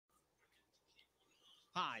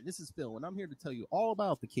Hi, this is Phil, and I'm here to tell you all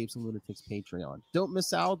about the Capes and Lunatics Patreon. Don't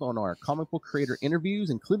miss out on our comic book creator interviews,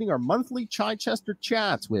 including our monthly Chichester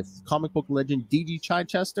chats with comic book legend D.G.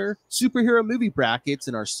 Chichester, superhero movie brackets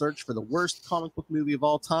in our search for the worst comic book movie of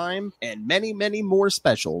all time, and many, many more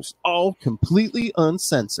specials, all completely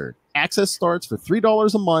uncensored. Access starts for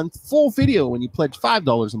 $3 a month, full video when you pledge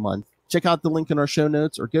 $5 a month. Check out the link in our show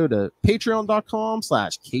notes or go to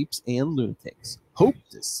patreon.com/CapesandLunatics. Hope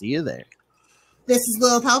to see you there. This is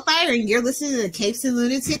Lilith Hellfire, and you're listening to Capes and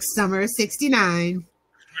Lunatics Summer of '69.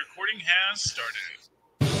 Recording has started.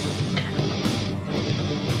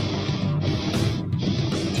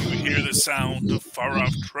 Do you hear the sound of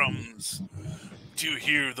far-off drums? Do you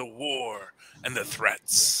hear the war and the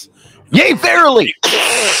threats? Yea, verily!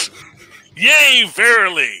 Yea,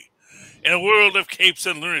 verily! In a world of capes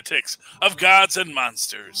and lunatics, of gods and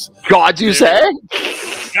monsters. Gods, you say?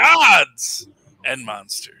 Gods and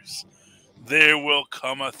monsters. There will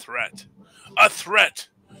come a threat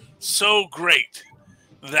so great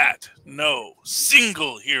that no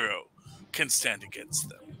single hero can stand against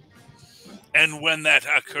them. And when that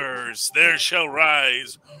occurs, there shall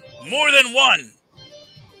rise more than one,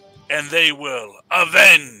 and they will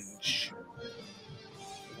avenge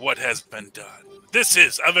what has been done. This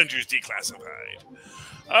is Avengers Declassified.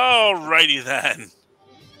 Alrighty then.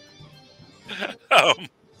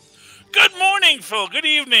 Good morning, Phil. Good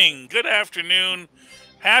evening. Good afternoon.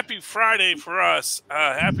 Happy Friday for us.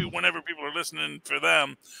 Happy whenever people are listening for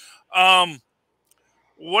them.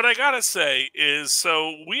 What I gotta say is,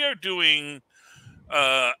 so we are doing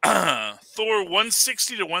Thor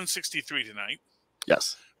 160 to 163 tonight.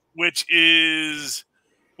 Yes. Which is,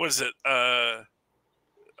 what is it?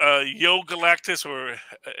 Yo Galactus, or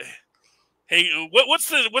hey, what's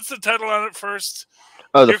the title on it first?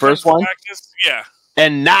 Oh, the first one. Galactus? Yeah.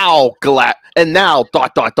 And now Galactus. And now ...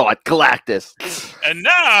 Galactus. And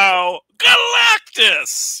now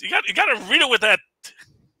Galactus. You got to read it with that.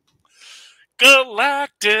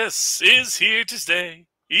 Galactus is here to stay.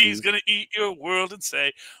 He's gonna eat your world and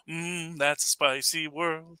say, "That's a spicy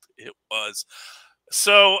world." It was.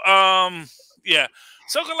 So, yeah.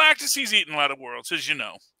 So Galactus, he's eating a lot of worlds, as you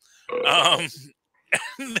know. And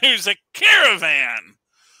there's a caravan.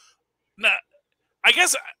 Now, I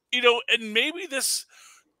guess, and maybe this,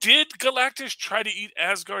 did Galactus try to eat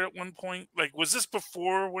Asgard at one point? Like, was this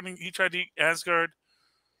before when he tried to eat Asgard?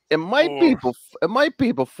 It might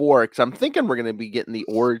be before, because I'm thinking we're going to be getting the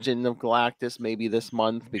origin of Galactus maybe this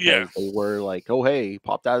month, because they were like, oh, hey, he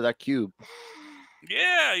popped out of that cube.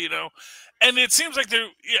 Yeah, and it seems like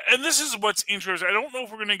and this is what's interesting. I don't know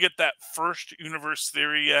if we're going to get that first universe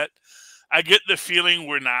theory yet. I get the feeling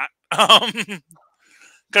we're not.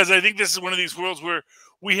 Because I think this is one of these worlds where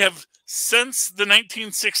we have, since the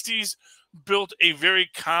 1960s, built a very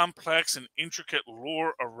complex and intricate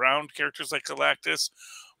lore around characters like Galactus.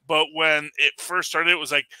 But when it first started, it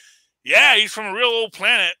was like, yeah, he's from a real old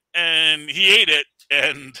planet, and he ate it,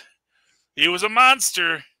 and he was a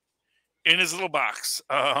monster in his little box.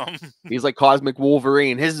 He's like Cosmic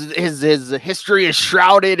Wolverine. His history is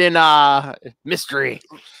shrouded in mystery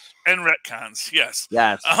and retcons. Yes.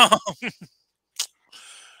 Yes.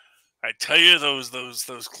 I tell you, those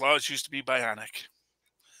claws used to be bionic,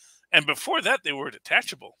 and before that, they were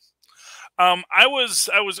detachable. I was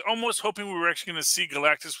almost hoping we were actually going to see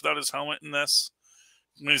Galactus without his helmet in this.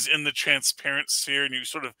 When he's in the transparent sphere, and you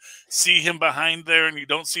sort of see him behind there, and you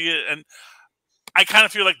don't see it. And I kind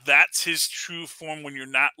of feel like that's his true form when you're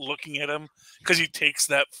not looking at him, because he takes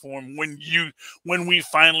that form when we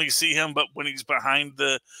finally see him. But when he's behind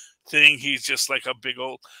the thing, he's just like a big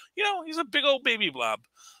old, he's a big old baby blob.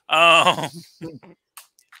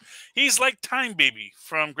 He's like Time Baby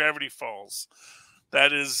from Gravity Falls.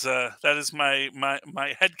 That is my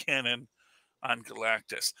headcanon on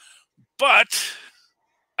Galactus. But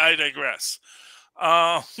I digress.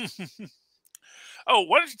 Oh,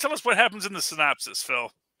 why don't you tell us what happens in the synopsis,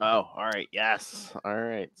 Phil? Oh, all right. Yes. All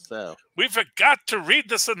right. So we forgot to read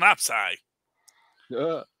the synopsis.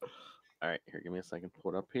 All right, here, give me a second to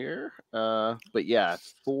pull it up here. But yeah,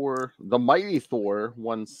 it's Thor, the Mighty Thor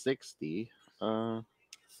 160. All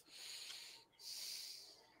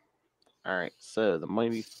right, so the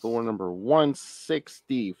Mighty Thor number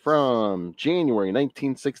 160 from January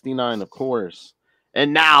 1969, of course.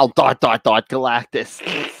 And now ... Galactus.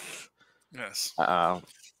 Yes.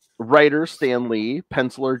 Writer Stan Lee,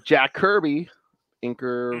 penciler Jack Kirby,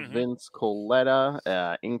 inker Vince Coletta,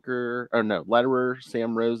 letterer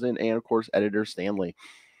Sam Rosen, and of course editor Stan Lee.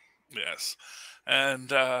 Yes.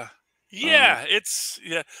 And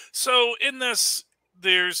so in this,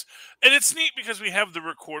 and it's neat because we have the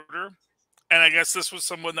recorder, and I guess this was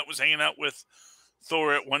someone that was hanging out with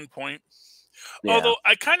Thor at one point. Yeah. Although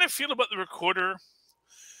I kind of feel about the recorder,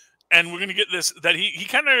 and we're going to get this, that he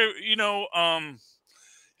kind of, you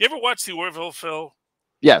ever watch the Orville film?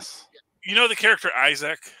 Yes. You know the character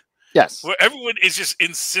Isaac? Yes. Where everyone is just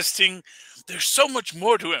insisting there's so much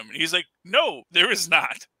more to him. And he's like, no, there is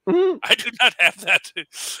not. Mhm. I do not have that.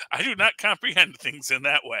 I do not comprehend things in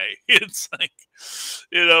that way. It's like,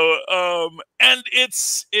 and it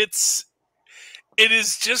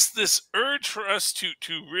is just this urge for us to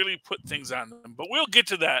really put things on them. But we'll get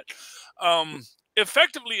to that.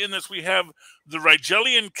 Effectively in this, we have the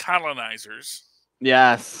Rigelian colonizers.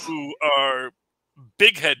 Yes. Who are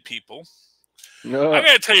big head people. No. I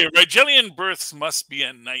gotta tell you, Rigelian births must be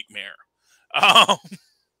a nightmare. I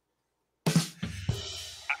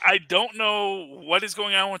don't know what is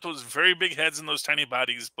going on with those very big heads and those tiny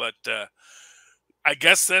bodies, but I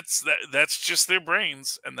guess that's just their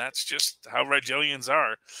brains, and that's just how Rigelians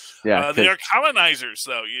are. Yeah, they are colonizers,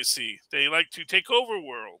 though. You see, they like to take over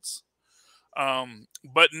worlds,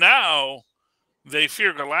 but now they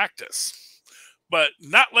fear Galactus, but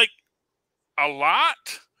not like a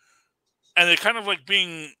lot, and they're kind of like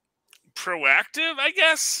being proactive, I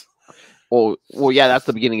guess. Well, yeah, that's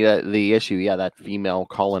the beginning of the issue. Yeah, that female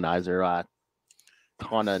colonizer,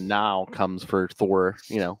 Tana now comes for Thor.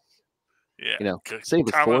 Yeah, save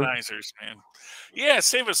us, colonizers, Thor. Man. Yeah,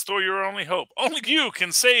 save us, Thor. You're our only hope. Only you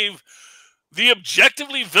can save the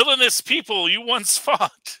objectively villainous people you once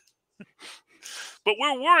fought. But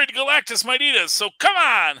we're worried Galactus might eat us, so come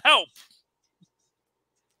on, help.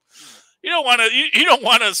 You don't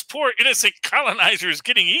want us poor innocent colonizers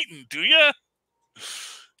getting eaten, do you?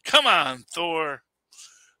 Come on, Thor.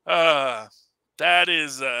 That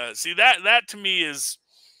is see that to me is,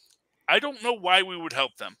 I don't know why we would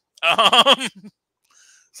help them.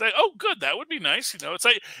 It's like, oh, good, that would be nice. It's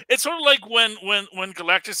like, it's sort of like when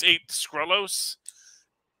Galactus ate Skrullos.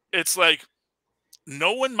 It's like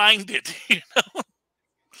no one minded.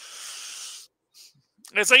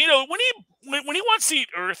 It's like, when he wants to eat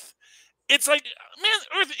Earth, it's like, man,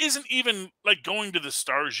 Earth isn't even like going to the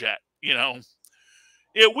stars yet. Yeah,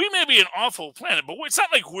 we may be an awful planet, but it's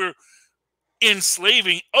not like we're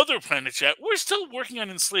enslaving other planets yet. We're still working on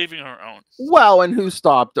enslaving our own. Well, and who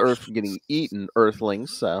stopped Earth from getting eaten?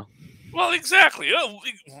 Earthlings, so. Well, exactly. Oh,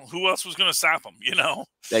 who else was going to stop them?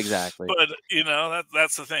 Exactly. But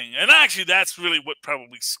that's the thing, and actually, that's really what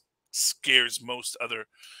probably scares most other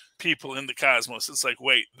people in the cosmos. It's like,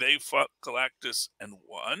 wait, they fought Galactus and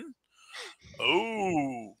won?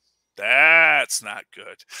 Oh, that's not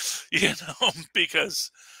good,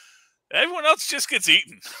 because everyone else just gets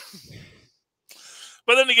eaten.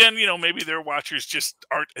 But then again, maybe their watchers just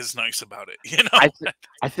aren't as nice about it.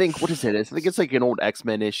 I think, what is it? I think it's like an old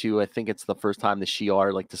X-Men issue. I think it's the first time the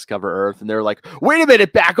Shi'ar discover Earth, and they're like, "Wait a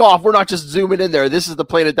minute, back off! We're not just zooming in there. This is the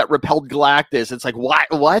planet that repelled Galactus." It's like, what?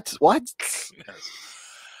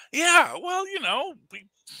 Yeah, well, we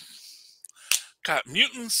got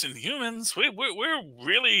mutants and humans. We're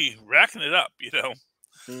really racking it up.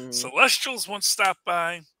 Celestials once stopped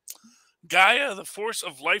by. Gaia, the force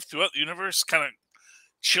of life throughout the universe, kind of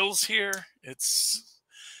chills here. It's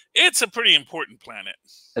a pretty important planet.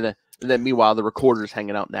 And then meanwhile, the recorder's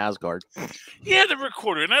hanging out in Asgard. Yeah, the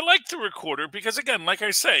recorder. And I like the recorder because, again, like I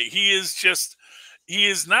say, he is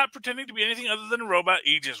not pretending to be anything other than a robot.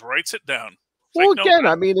 He just writes it down. Well, again,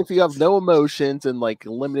 I mean, if you have no emotions and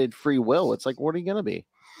limited free will, it's like, what are you gonna be?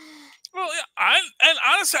 Well, yeah, and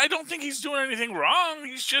honestly, I don't think he's doing anything wrong.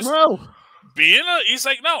 He's just he's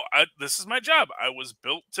like, no, this is my job. I was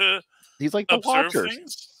built to. He's like the observe Watchers.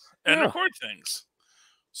 Things and record things.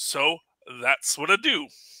 So that's what I do.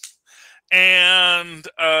 And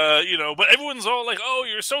but everyone's all like, "Oh,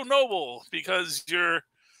 you're so noble because you're,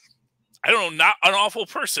 I don't know, not an awful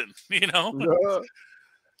person."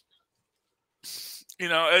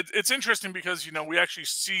 It's interesting because we actually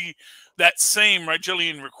see that same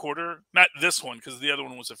Rigelian recorder, not this one because the other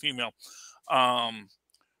one was a female,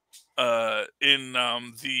 in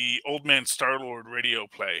the Old Man Star-Lord radio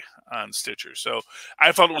play on Stitcher. So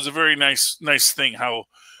I thought it was a very nice thing how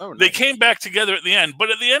they came back together at the end. But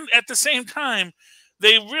at the same time,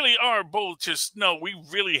 they really are both just, no, we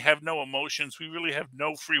really have no emotions. We really have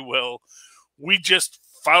no free will. We just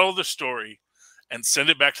follow the story and send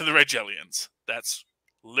it back to the Rigelians. That's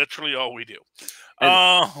literally all we do.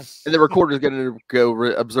 And the recorder's going to go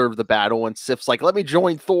observe the battle, and Sif's like, "Let me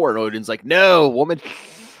join Thor." And Odin's like, "No, woman."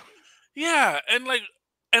 Yeah, and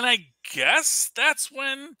I guess that's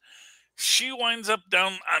when she winds up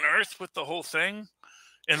down on Earth with the whole thing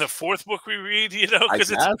in the fourth book we read,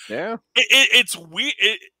 because it's weird.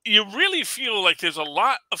 You really feel like there's a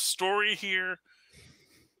lot of story here.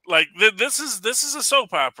 Like this is a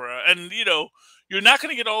soap opera, and you know you're not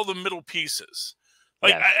going to get all the middle pieces.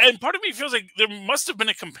 Like, Yes. and part of me feels like there must have been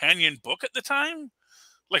a companion book at the time.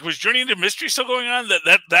 Like, was Journey into Mystery still going on?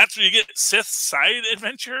 That's where you get Sith side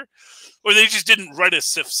adventure, or they just didn't write a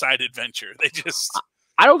Sith side adventure. They just.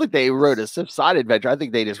 I don't think they wrote a Sith side adventure. I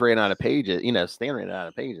think they just ran out of pages. You know, Stan ran out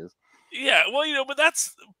of pages. Yeah, well, you know, but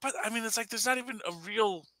I mean, it's like there's not even a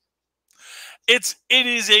real. It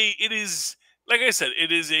is like I said,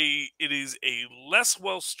 it is a less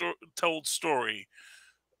told story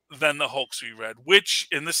than the Hulks we read. Which,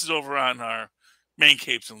 and this is over on our main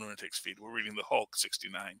Capes and Lunatics feed. We're reading the Hulk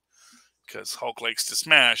 69 because Hulk likes to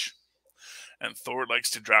smash, and Thor likes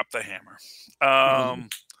to drop the hammer.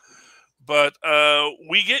 But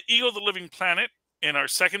we get Ego the Living Planet in our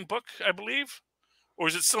second book, I believe. Or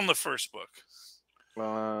is it still in the first book?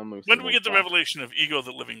 When do we get the revelation of Ego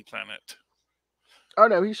the Living Planet? Oh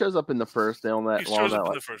no, he shows up in the first. He shows up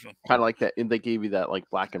in the first one. Kind of like that. And they gave you that like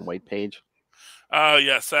black and white page.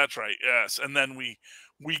 Yes, that's right. Yes, and then we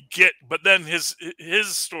get, but then his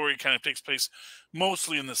story kind of takes place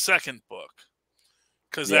mostly in the second book,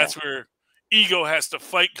 because that's where Ego has to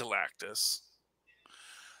fight Galactus.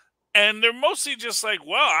 And they're mostly just like,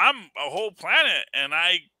 well, I'm a whole planet, and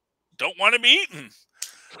I don't want to be eaten.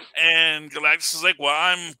 And Galactus is like, well,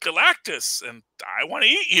 I'm Galactus, and I want to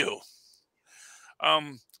eat you.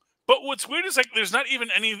 But what's weird is like there's not even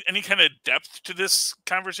any kind of depth to this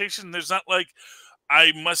conversation. There's not like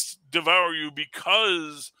I must devour you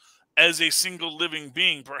because as a single living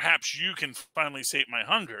being, perhaps you can finally sate my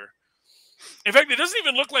hunger. In fact, it doesn't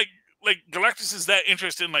even look like Galactus is that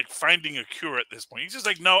interested in like finding a cure at this point. He's just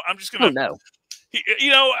like, no, I'm just gonna. Oh, no.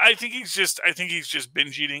 You know, I think he's just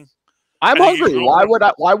binge eating. I'm hungry. Why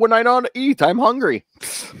wouldn't I not eat? I'm hungry.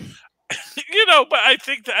 You know, but I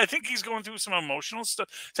think he's going through some emotional stuff.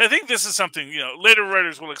 So I think this is something, you know, later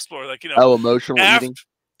writers will explore. Like, you know, emotional eating.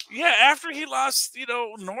 Yeah, after he lost, you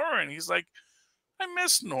know, Norrin, he's like, I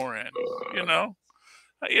miss Norrin. You know,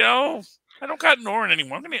 I don't got Norrin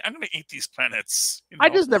anymore. I'm gonna eat these planets. You know? I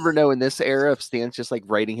just never know in this era if Stan's just like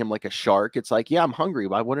writing him like a shark. It's like, yeah, I'm hungry.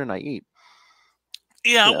 Why wouldn't I eat?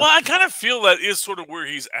 Yeah, well, I kind of feel that is sort of where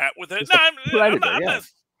he's at with it. No,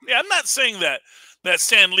 I'm not saying that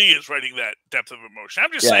Stan Lee is writing that depth of emotion.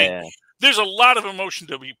 I'm just saying there's a lot of emotion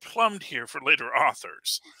to be plumbed here for later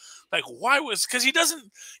authors. Like,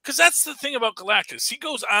 because that's the thing about Galactus. He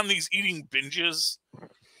goes on these eating binges.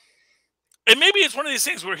 And maybe it's one of these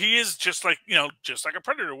things where he is just like, you know, just like a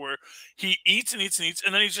predator where he eats and eats and eats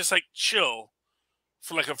and then he's just like chill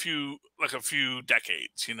for like a few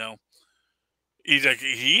decades, you know. He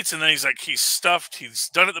eats and then he's stuffed, he's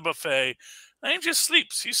done at the buffet, and he just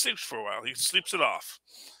sleeps. He sleeps for a while. He sleeps it off.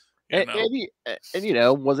 And you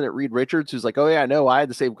know, wasn't it Reed Richards who's like, oh yeah, no, I had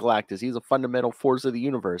to save Galactus. He's a fundamental force of the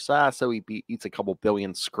universe. So he eats a couple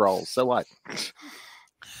billion Skrulls. So what?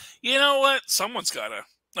 You know what? Someone's gotta.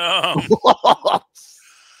 And you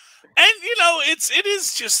know, it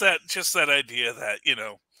is just that idea that, you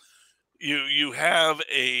know, you have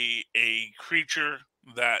a creature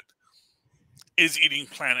that is eating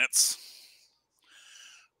planets.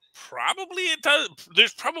 Probably it does.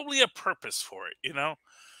 There's probably a purpose for it, you know.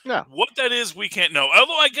 Yeah. What that is, we can't know.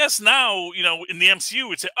 Although I guess now, you know, in the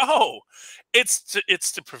MCU, it's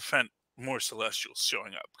it's to prevent more Celestials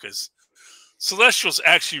showing up, because Celestials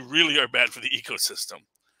actually really are bad for the ecosystem.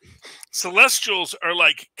 Celestials are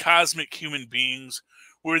like cosmic human beings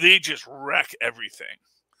where they just wreck everything.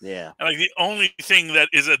 Yeah. And like the only thing that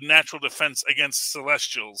is a natural defense against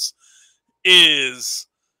Celestials is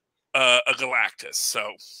a Galactus.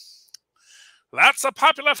 So that's a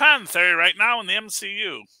popular fan theory right now in the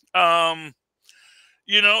MCU.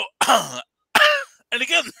 You know, and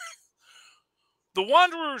again, the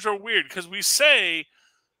Wanderers are weird because we say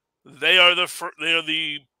they are the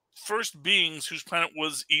first beings whose planet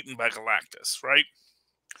was eaten by Galactus, right?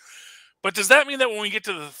 But does that mean that when we get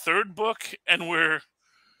to the third book and we're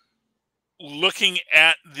looking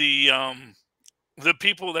at the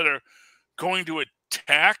people that are going to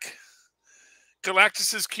attack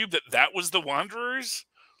Galactus's cube, that was the Wanderers?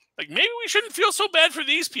 Like, maybe we shouldn't feel so bad for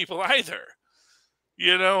these people either.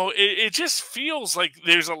 You know, it just feels like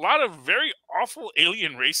there's a lot of very awful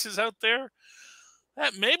alien races out there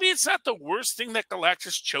that maybe it's not the worst thing that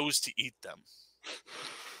Galactus chose to eat them.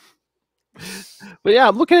 But yeah,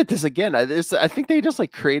 I'm looking at this again. I think they just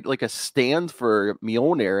like create like a stand for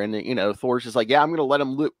Mjolnir, and you know, Thor's just like, yeah, I'm gonna let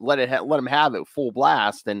him have it full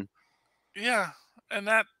blast, and yeah, and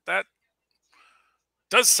that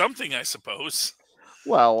does something, I suppose.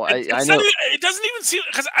 Well, I know it doesn't even seem,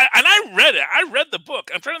 because I read it. I read the book.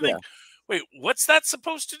 I'm trying to think. Wait, what's that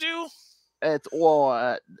supposed to do? It's well,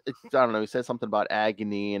 I don't know. He said something about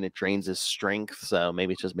agony, and it drains his strength. So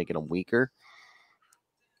maybe it's just making him weaker.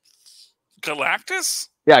 Galactus?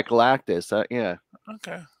 Yeah, Galactus. Yeah.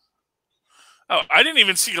 Okay. Oh, I didn't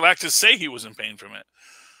even see Galactus say he was in pain from it.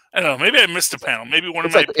 I don't know. Maybe I missed a panel. Maybe one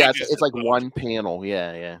of my pages. It's like one panel.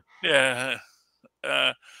 Yeah. Yeah.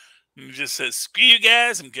 He just says, "Screw you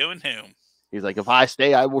guys, I'm going home." He's like, if I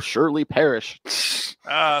stay, I will surely perish.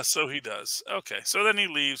 So he does. Okay, so then he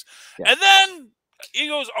leaves, Yeah. and then he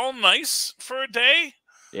goes all nice for a day.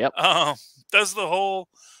 Yep. Does the whole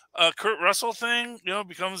Kurt Russell thing?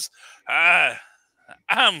 Becomes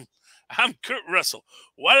I'm Kurt Russell.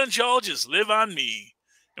 Why don't y'all just live on me,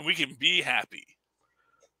 and we can be happy?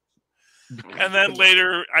 And then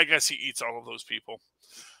later, I guess he eats all of those people.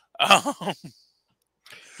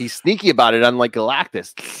 He's sneaky about it, unlike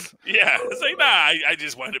Galactus. Yeah, it's like, nah, I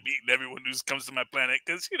just wind up eating everyone who comes to my planet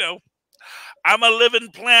because, I'm a living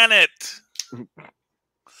planet.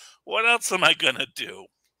 What else am I going to do?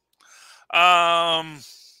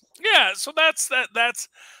 Yeah, so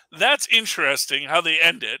that's interesting how they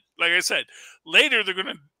end it. Like I said, later they're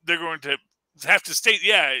going to have to state,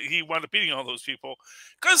 yeah, he wound up eating all those people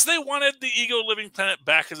because they wanted the Ego Living Planet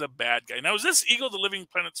back as a bad guy. Now, is this Ego the Living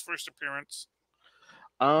Planet's first appearance?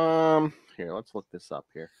 Here, let's look this up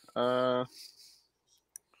here. I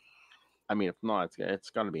mean, if not,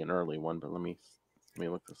 it's got to be an early one, but let me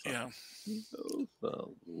look this up. Yeah. The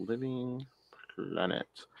Living Planet.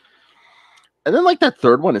 And then, like, that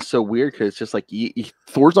third one is so weird because it's just like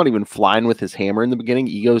Thor's not even flying with his hammer in the beginning.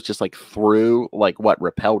 Ego's just like through, like,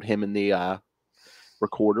 repelled him in the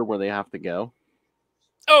recorder where they have to go.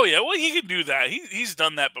 Oh yeah, well he could do that. He's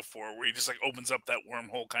done that before, where he just like opens up that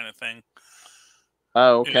wormhole kind of thing.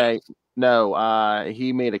 Oh, okay. Yeah. No,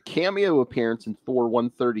 he made a cameo appearance in Thor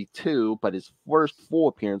 132, but his first full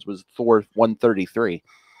appearance was Thor 133.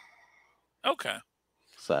 Okay.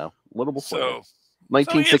 So a little before.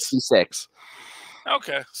 1966.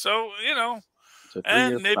 Okay, so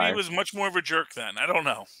and maybe he was much more of a jerk then. I don't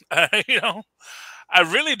know. I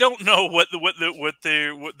really don't know what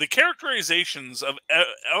the characterizations of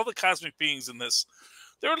all the cosmic beings in this.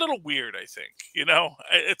 They're a little weird, I think.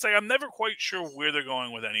 It's like I'm never quite sure where they're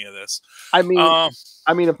going with any of this. I mean,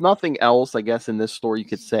 if nothing else, I guess in this story you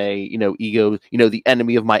could say, Ego, the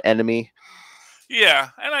enemy of my enemy.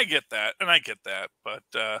 Yeah, and I get that, but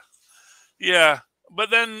yeah. But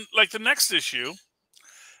then, like, the next issue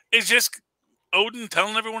is just Odin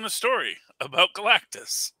telling everyone a story about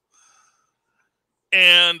Galactus.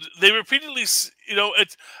 And they repeatedly,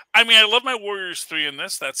 I love my Warriors 3 in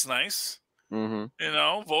this. That's nice.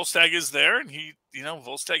 Mm-hmm. Volstagg is there, and he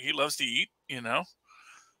loves to eat,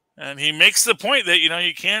 and he makes the point that,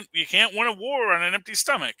 you can't win a war on an empty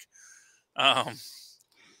stomach. And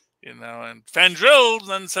Fandril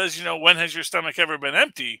then says, when has your stomach ever been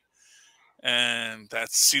empty? And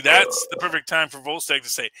that's the perfect time for Volstagg to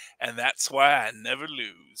say, and that's why I never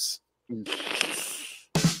lose.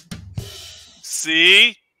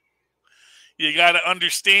 See? You got to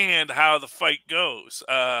understand how the fight goes.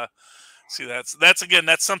 See,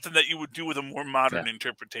 that's something that you would do with a more modern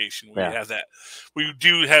interpretation. We have that. We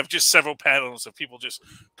do have just several panels of people just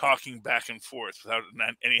talking back and forth without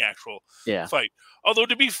any actual fight. Although,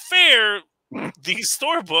 to be fair, these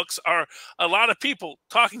Thor books are a lot of people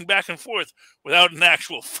talking back and forth without an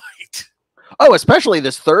actual fight. Oh, especially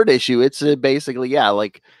this third issue. It's basically,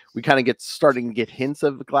 like we kind of starting to get hints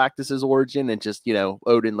of Galactus's origin, and just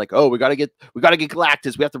Odin like, oh, we gotta get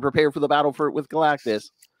Galactus. We have to prepare for the battle with Galactus.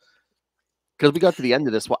 Because we got to the end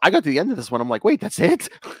of this one. I got to the end of this one. I'm like, wait, that's it?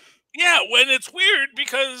 Yeah, when it's weird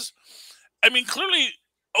because, clearly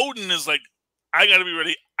Odin is like, I got to be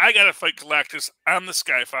ready. I got to fight Galactus. I'm the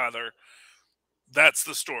Skyfather. That's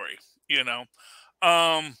the story,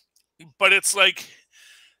 But it's like,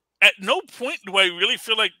 at no point do I really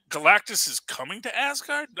feel like Galactus is coming to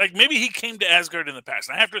Asgard. Like, maybe he came to Asgard in the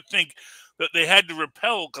past. I have to think that they had to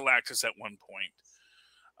repel Galactus at one point.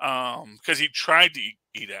 Because he tried to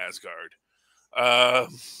eat Asgard.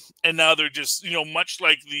 And now they're just, much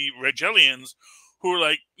like the Regelians, who are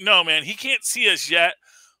like, no, man, he can't see us yet,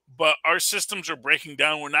 but our systems are breaking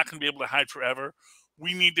down. We're not going to be able to hide forever.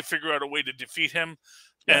 We need to figure out a way to defeat him.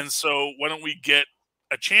 Yeah. And so why don't we get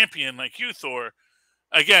a champion like you, Thor?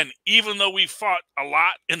 Again, even though we fought a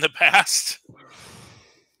lot in the past,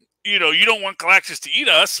 you don't want Galactus to eat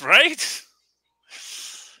us, right?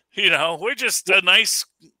 We're just a nice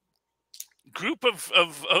group of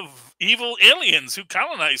evil aliens who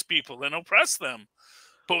colonize people and oppress them.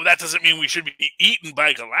 But that doesn't mean we should be eaten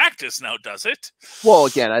by Galactus now, does it? Well,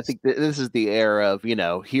 again, I think this is the era of,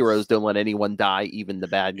 heroes don't let anyone die, even the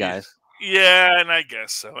bad guys. Yeah, and I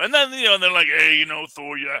guess so. And then, they're like, hey,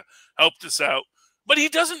 Thor, yeah, helped us out. But he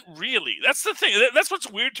doesn't really. That's the thing. That's what's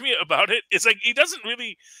weird to me about it. It's like he doesn't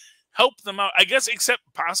really help them out, I guess, except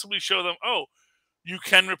possibly show them, oh, you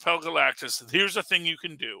can repel Galactus. Here's a thing you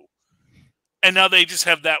can do. And now they just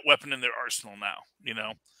have that weapon in their arsenal now,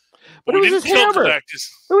 But it was his hammer.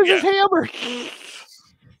 Galactus. It was his hammer.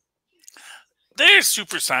 They're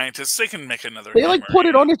super scientists. They can make another. They like put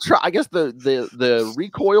it on a I guess the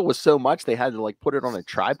recoil was so much they had to like put it on a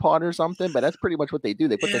tripod or something. But that's pretty much what they do.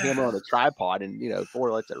 They put the hammer on a tripod, and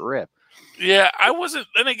Thor lets it rip. Yeah, I wasn't.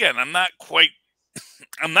 And again, I'm not quite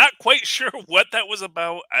sure what that was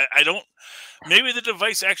about. I don't. Maybe the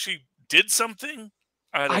device actually did something.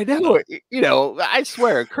 I know. I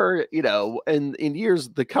swear, Kurt, in years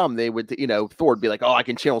to come, they would, Thor would be like, oh, I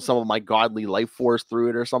can channel some of my godly life force through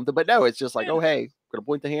it or something. But no, it's just like, oh, hey, gonna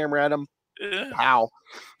point the hammer at him. Pow.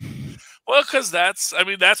 Well, because that's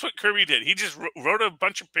what Kirby did. He just wrote a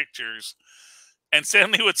bunch of pictures, and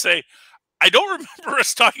Stan Lee would say, I don't remember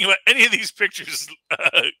us talking about any of these pictures,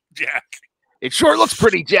 Jack. It sure looks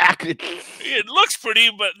pretty, Jack. It looks pretty,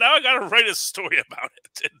 but now I got to write a story about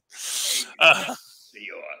it.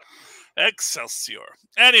 Excelsior.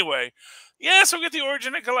 Anyway, so we get the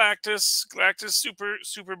origin of Galactus. Galactus,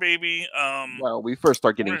 super baby. Well, we first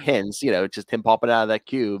start getting hints, just him popping out of that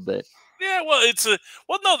cube. But yeah, well,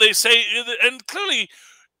 no, they say, and clearly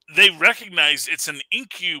they recognize it's an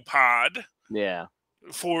incupod. Yeah.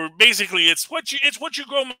 For basically, it's what you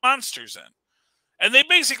grow monsters in, and they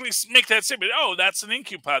basically make that statement. Oh, that's an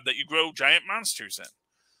incupod that you grow giant monsters in.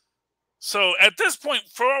 So at this point,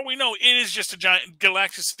 for all we know, it is just a giant.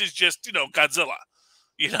 Galactus is just, Godzilla,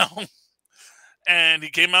 And he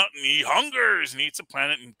came out and he hungers and eats a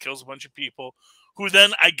planet and kills a bunch of people who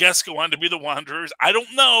then, I guess, go on to be the Wanderers. I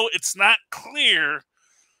don't know. It's not clear,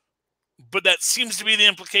 but that seems to be the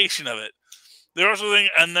implication of it. They're also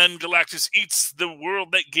thinking, and then Galactus eats the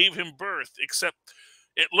world that gave him birth, except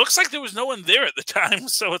it looks like there was no one there at the time.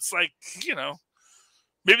 So it's like,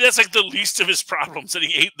 maybe that's like the least of his problems, that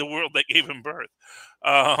he ate the world that gave him birth.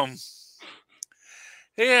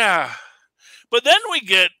 Yeah. But then we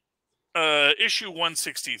get issue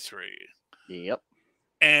 163. Yep.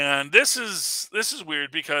 And this is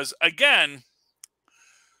weird because, again,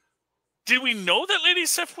 did we know that Lady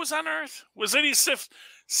Sif was on Earth? Was Lady Sif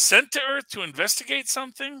sent to Earth to investigate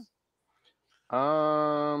something?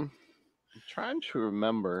 I'm trying to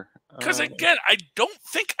remember. Because again, I don't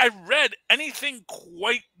think I read anything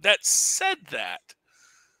quite that said that.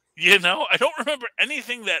 I don't remember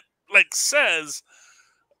anything that says,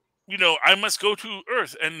 I must go to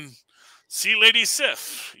Earth and see Lady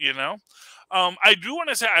Sif. I do want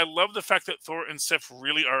to say I love the fact that Thor and Sif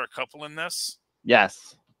really are a couple in this.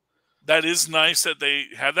 Yes, that is nice that they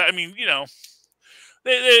have that. I mean,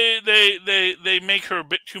 they make her a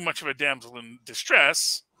bit too much of a damsel in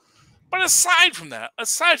distress. But aside from that,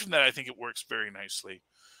 I think it works very nicely.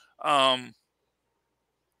 I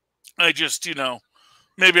just,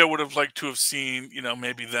 maybe I would have liked to have seen,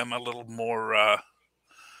 maybe them a little more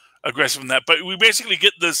aggressive in that. But we basically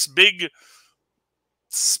get this big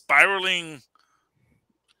spiraling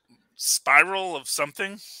spiral of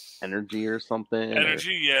something. Energy or something.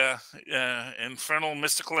 Energy, yeah. Infernal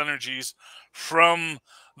mystical energies from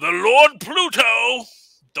the Lord Pluto.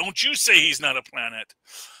 Don't you say he's not a planet.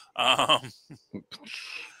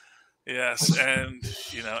 Yes, and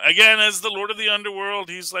again, as the Lord of the Underworld,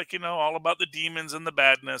 he's like, all about the demons and the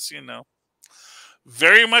badness,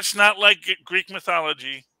 very much not like Greek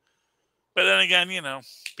mythology. But then again,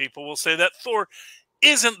 people will say that Thor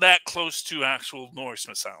isn't that close to actual Norse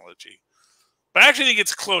mythology. But I actually think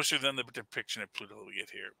it's closer than the depiction of Pluto we get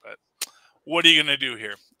here. But what are you going to do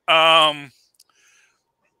here?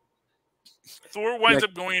 Thor winds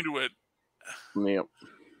up going into it. Yep.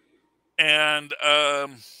 And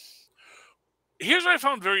here's what I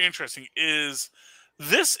found very interesting is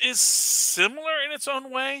this is similar in its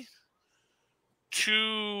own way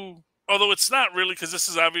to, although it's not really, because this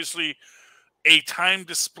is obviously a time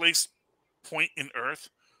displaced point in Earth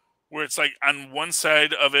where it's like on one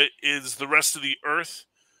side of it is the rest of the Earth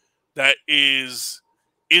that is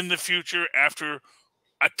in the future after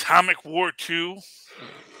Atomic War 2.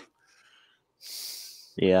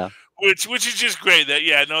 Yeah. Which is just great. That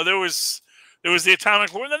there was the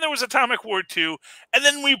Atomic War, and then there was Atomic War 2, and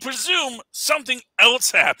then we presume something else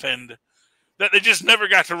happened that they just never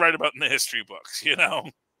got to write about in the history books.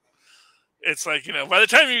 It's like by the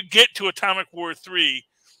time you get to Atomic War 3,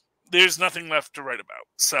 there's nothing left to write about.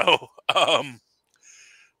 So,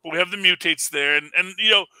 we have the mutates there, and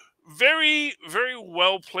very very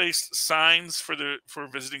well placed signs for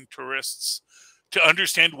visiting tourists to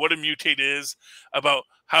understand what a mutate is, about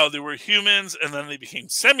how there were humans and then they became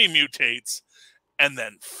semi-mutates and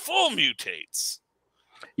then full mutates.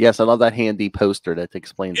 Yes, I love that handy poster that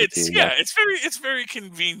explains it to you. Yeah, it's very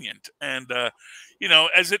convenient. And you know,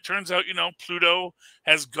 as it turns out, you know, Pluto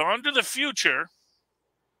has gone to the future,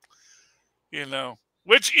 you know,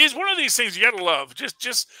 which is one of these things you gotta love.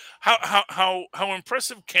 Just how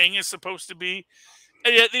impressive Kang is supposed to be.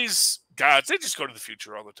 And yet these gods, they just go to the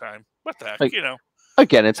future all the time. What the heck, like, you know?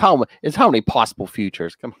 Again, it's how many possible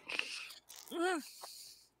futures. Come on.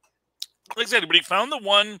 Like I said, but he found the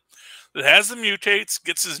one that has the mutates,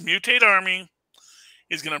 gets his mutate army.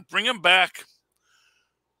 He's going to bring them back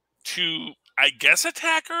to, I guess,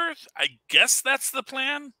 attack Earth. I guess that's the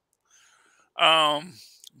plan.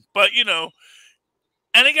 But, you know,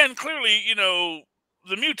 and again, clearly, you know,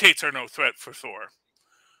 the mutates are no threat for Thor.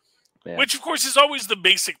 Yeah. Which, of course, is always the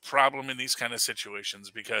basic problem in these kind of situations.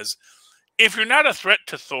 Because if you're not a threat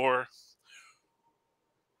to Thor,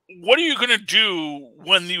 what are you going to do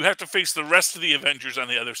when you have to face the rest of the Avengers on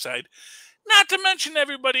the other side? Not to mention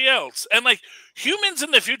everybody else. And, like, humans in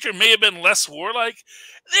the future may have been less warlike.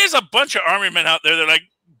 There's a bunch of army men out there that are, like,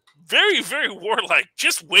 very, very warlike.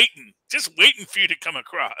 Just waiting for you to come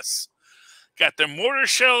across. Got their mortar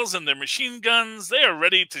shells and their machine guns. They are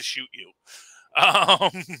ready to shoot you.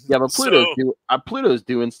 Yeah, but Pluto's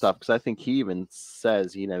doing stuff, because I think he even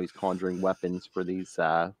says, you know, he's conjuring weapons for these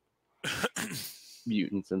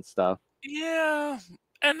mutants and stuff. Yeah,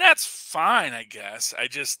 and that's fine, I guess. I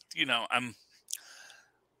just, you know,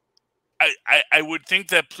 I would think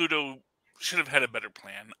that Pluto should have had a better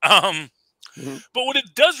plan. But what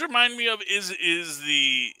it does remind me of is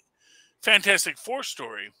the Fantastic Four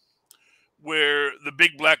story, where the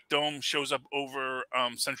big black dome shows up over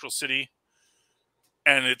Central City,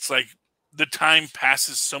 and it's like the time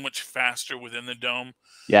passes so much faster within the dome.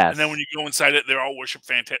 Yeah, and then when you go inside it, they're all worship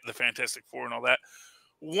the Fantastic Four and all that.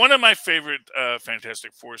 One of my favorite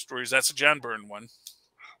Fantastic Four stories, that's a John Byrne one.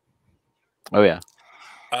 Oh, yeah.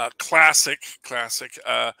 Classic.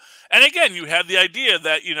 And again, you have the idea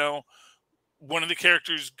that, you know, one of the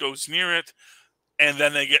characters goes near it, and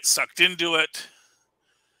then they get sucked into it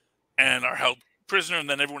and are held prisoner, and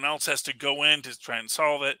then everyone else has to go in to try and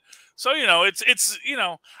solve it. So, you know, it's you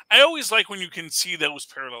know, I always like when you can see those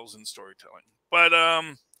parallels in storytelling. But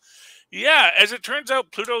yeah, as it turns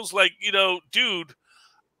out, Pluto's like, you know, dude,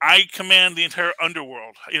 I command the entire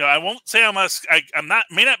underworld. You know, I won't say I'm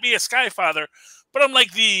may not be a Skyfather, but I'm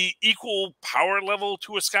like the equal power level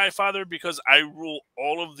to a Skyfather, because I rule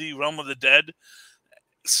all of the realm of the dead.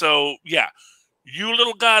 So yeah, you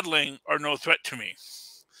little godling are no threat to me.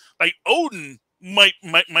 Like Odin might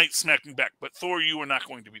smack me back, but Thor, you are not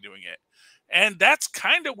going to be doing it. And that's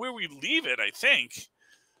kind of where we leave it, I think.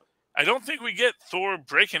 I don't think we get Thor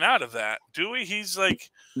breaking out of that, do we? He's like,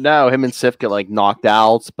 no, him and Sif get like knocked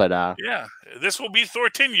out, but yeah, this will be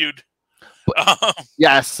Thor-tinued.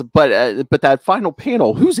 Yes, but that final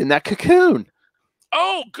panel, who's in that cocoon?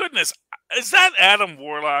 Oh goodness, is that Adam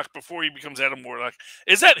Warlock before he becomes Adam Warlock?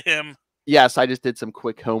 Is that him? Yes, I just did some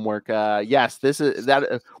quick homework. Yes, this is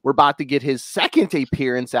that. We're about to get his second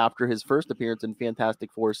appearance after his first appearance in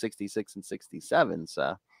Fantastic Four 66 and 67.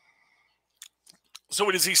 So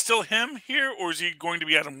is he still him here, or is he going to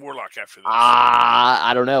be Adam Warlock after this?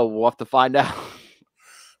 I don't know. We'll have to find out.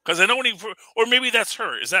 Because I know or maybe that's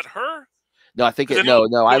her. Is that her? No, I think no.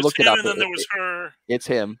 I looked it up. And then there was her. It's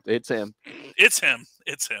him. It's him.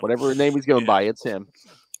 Whatever name he's going by, it's him.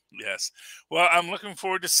 Yes. Well, I'm looking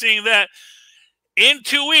forward to seeing that in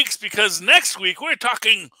 2 weeks, because next week we're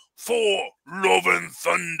talking Thor: Love and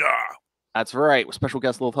Thunder. That's right. Special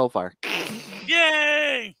guest Lilith Hellfire.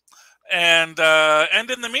 Yay! And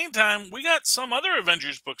in the meantime, we got some other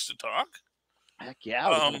Avengers books to talk. Heck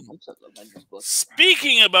yeah!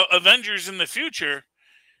 Speaking about Avengers in the future,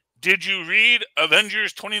 did you read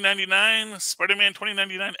Avengers 2099, Spider-Man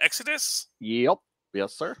 2099 Exodus? Yep.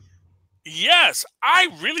 Yes, sir. Yes, I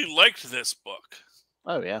really liked this book.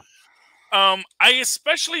 Oh yeah. I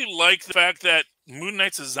especially like the fact that Moon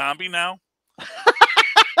Knight's a zombie now.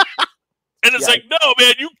 And it's like, no,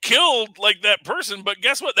 man, you killed like that person, but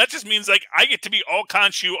guess what? That just means like I get to be all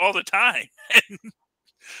Khonshu all the time and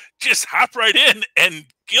just hop right in and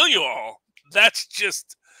kill you all. That's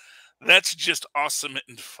just awesome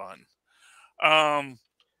and fun. And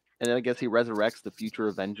then I guess he resurrects the future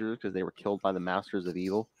Avengers because they were killed by the Masters of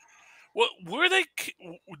Evil. Well, were they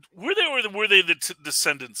the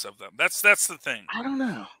descendants of them? That's the thing. I don't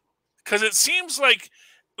know, because it seems like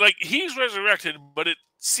he's resurrected, but it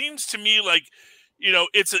seems to me like, you know,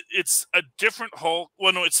 it's a different Hulk.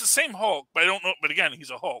 Well, no, it's the same Hulk, but I don't know. But again, he's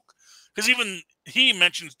a Hulk, because even he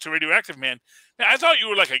mentions to Radioactive Man I thought you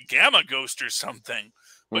were like a gamma ghost or something,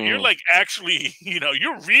 but you're like actually,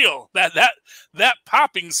 you're real. That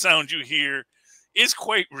popping sound you hear is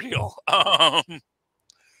quite real.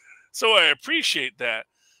 So I appreciate that,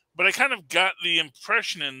 but I kind of got the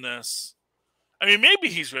impression in this. I mean, maybe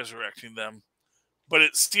he's resurrecting them, but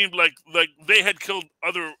it seemed like they had killed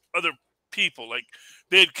other people. Like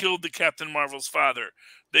they had killed the Captain Marvel's father.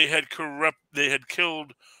 They had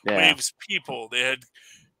killed Wave's people. They had,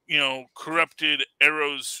 corrupted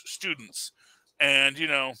Arrow's students, and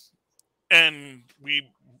and we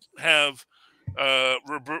have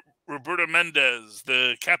Roberta Mendez,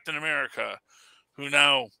 the Captain America, who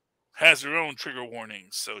now has her own trigger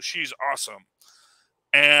warnings. So she's awesome,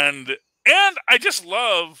 and I just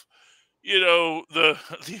love, the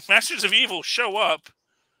Masters of Evil show up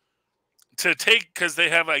to take, because they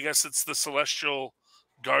have, I guess it's the Celestial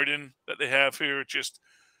Garden that they have here, just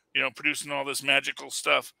producing all this magical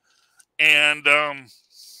stuff, and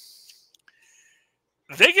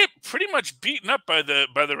they get pretty much beaten up by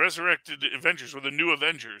the resurrected Avengers, or the new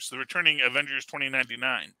Avengers, the returning Avengers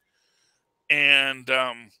 2099, and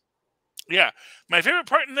yeah, my favorite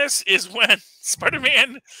part in this is when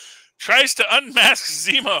Spider-Man tries to unmask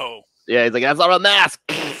Zemo. Yeah, he's like, that's not a mask.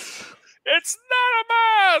 It's not a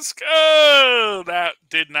mask. Oh, that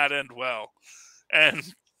did not end well.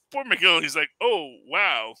 And poor McGill, he's like, oh,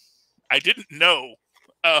 wow, I didn't know.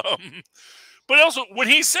 But also, when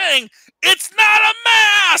he's saying, it's not a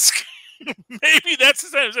mask, maybe that's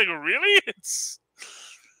his time. He's like, really? It's...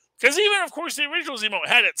 Because even, of course, the original Zemo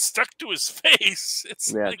had it stuck to his face.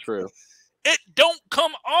 It's true. It don't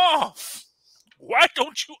come off. Why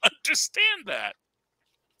don't you understand that?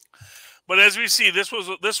 But as we see, this was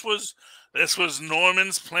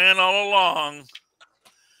Norman's plan all along.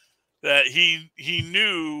 That he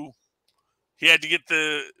knew he had to get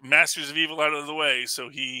the Masters of Evil out of the way, so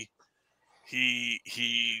he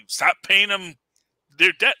stopped paying them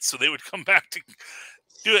their debts, so they would come back to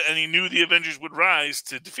do it, and he knew the Avengers would rise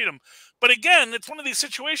to defeat him. But again, it's one of these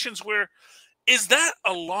situations where, is that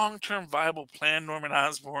a long-term viable plan, Norman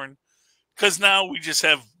Osborn? Because now we just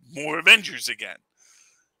have more Avengers again,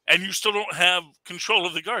 and you still don't have control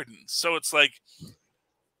of the garden. So it's like,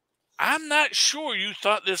 I'm not sure you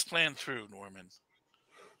thought this plan through, Norman.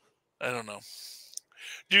 I don't know.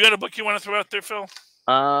 Do you got a book you want to throw out there, Phil?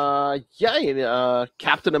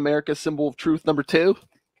 Captain America: Symbol of Truth #2.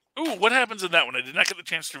 Ooh, what happens in that one? I did not get the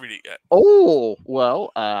chance to read it yet. Oh,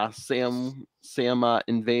 well, Sam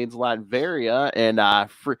invades Latveria and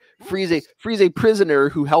frees a prisoner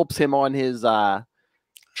who helps him on his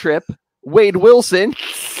trip, Wade Wilson.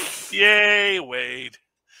 Yay, Wade.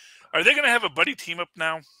 Are they going to have a buddy team up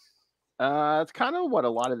now? It's kind of what a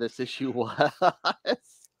lot of this issue was.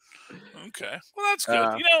 Okay, well, that's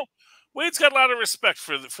good. Wade's got a lot of respect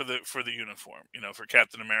for the uniform, for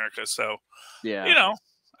Captain America. So, yeah,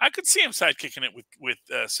 I could see him sidekicking it with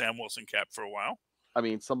Sam Wilson Cap for a while. I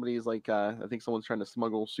mean, somebody's like, I think someone's trying to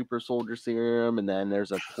smuggle super soldier serum, and then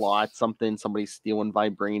there's a plot, somebody's stealing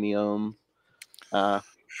vibranium. Well,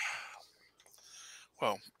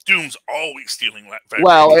 Doom's always stealing vibranium.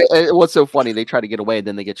 Well, what's so funny, they try to get away, and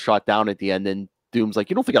then they get shot down at the end, and Doom's like,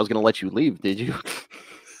 you don't think I was going to let you leave, did you?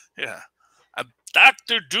 Yeah. I'm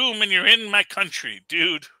Dr. Doom, and you're in my country,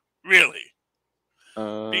 dude. Really?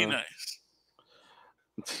 Be nice.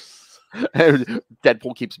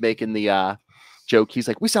 Deadpool keeps making the joke. He's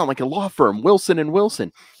like, we sound like a law firm, Wilson and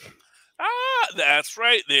Wilson. Ah, that's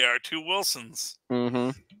right. They are two Wilsons. Mm-hmm.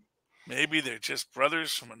 Maybe they're just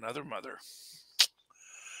brothers from another mother.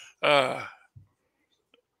 But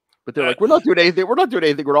they're like, we're not doing anything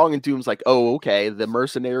wrong. And Doom's like, oh, okay. The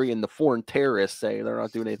mercenary and the foreign terrorists say they're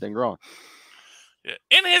not doing anything wrong. Yeah,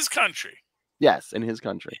 in his country. Yes, in his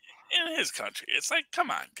country. In his country. It's like,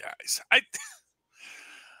 come on, guys.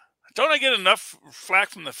 Don't I get enough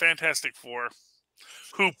flack from the Fantastic Four,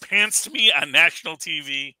 who pantsed me on national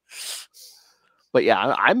TV? But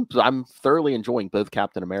yeah, I'm thoroughly enjoying both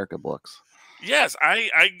Captain America books. Yes,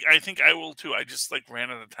 I think I will too. I just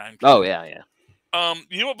ran out of time. Oh yeah. You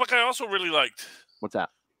know what book I also really liked? What's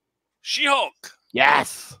that? She-Hulk.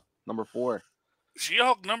 Yes, #4.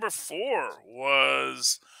 She-Hulk #4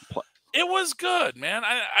 was. It was good, man.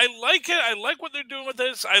 I like it. I like what they're doing with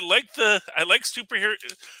this. I like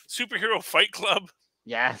superhero fight club.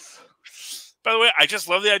 Yes. By the way, I just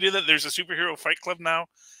love the idea that there's a superhero fight club now,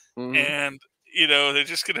 and they're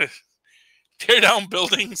just gonna tear down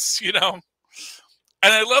buildings,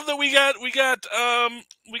 And I love that we got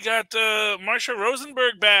Marsha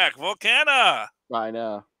Rosenberg back, Volcana. I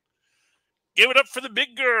know. Give it up for the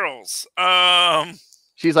big girls.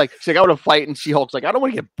 She's like, I want to fight, and She-Hulk's like, I don't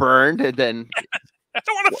want to get burned, and then I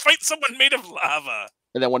don't want to fight someone made of lava.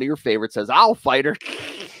 And then one of your favorites says, "I'll fight her."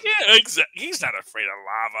 Yeah, exactly. He's not afraid of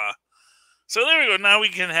lava. So there we go. Now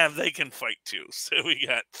they can fight too. So we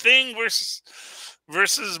got Thing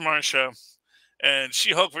versus Marsha, and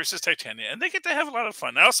She-Hulk versus Titania, and they get to have a lot of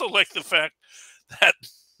fun. I also like the fact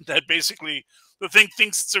that basically the Thing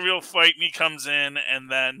thinks it's a real fight, and he comes in,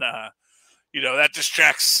 and then that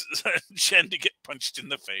distracts Jen to get punched in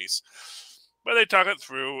the face. But they talk it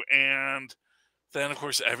through, and then of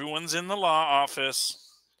course everyone's in the law office,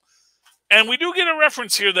 and we do get a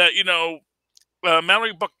reference here that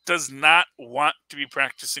Mallory Book does not want to be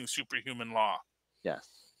practicing superhuman law. Yes.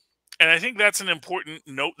 And I think that's an important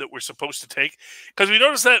note that we're supposed to take, because we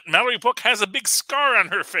notice that Mallory Book has a big scar on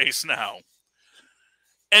her face now.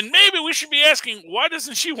 And maybe we should be asking, why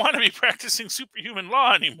doesn't she want to be practicing superhuman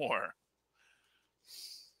law anymore?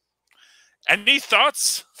 Any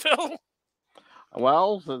thoughts, Phil?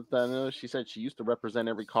 Well, she said she used to represent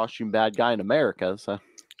every costume bad guy in America. So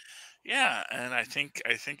yeah, and I think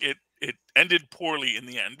it ended poorly in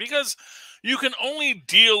the end, because you can only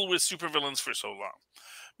deal with supervillains for so long.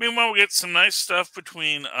 Meanwhile, we get some nice stuff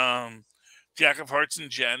between Jack of Hearts and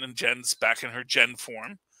Jen's back in her Jen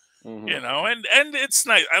form. mm-hmm. And it's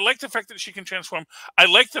nice. I like the fact that she can transform. I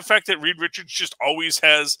like the fact that Reed Richards just always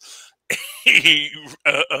has a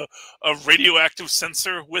radioactive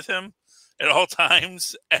sensor with him at all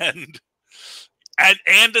times, and a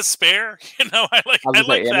spare. I like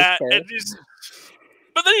that. And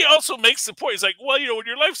but then he also makes the point. He's like, well, when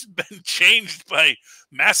your life's been changed by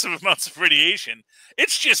massive amounts of radiation,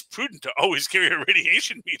 it's just prudent to always carry a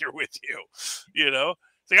radiation meter with you. It's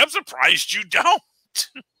like, I'm surprised you don't.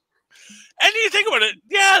 And you think about it,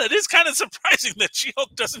 yeah, that is kind of surprising that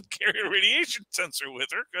She-Hulk doesn't carry a radiation sensor with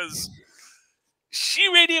her, because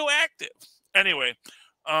she's radioactive. Anyway,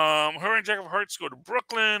 her and Jack of Hearts go to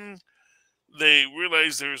Brooklyn. They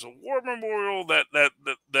realize there's a war memorial that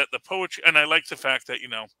the poetry, and I like the fact that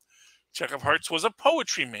Jack of Hearts was a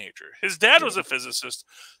poetry major. His dad was a physicist.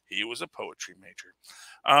 He was a poetry major,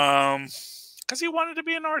 because he wanted to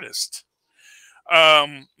be an artist.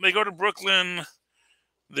 They go to Brooklyn.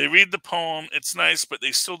 They read the poem. It's nice, but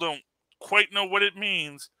they still don't quite know what it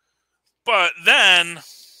means. But then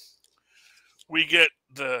we get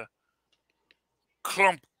the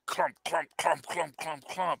clump, clump, clump, clump, clump, clump,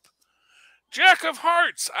 clump. Jack of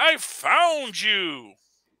Hearts, I found you.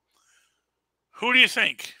 Who do you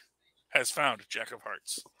think has found Jack of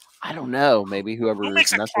Hearts? I don't know. Maybe whoever. Who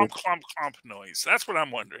makes a clump, clump, clump noise? That's what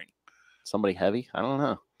I'm wondering. Somebody heavy? I don't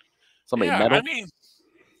know. Somebody yeah, metal? I mean,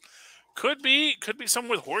 could be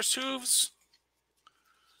someone with horse hooves.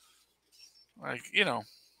 Like,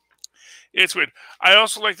 it's weird. I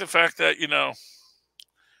also like the fact that,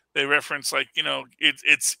 they reference, like,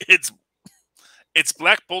 it's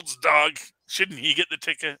Black Bolt's dog. Shouldn't he get the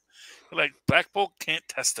ticket? Like, Black Bolt can't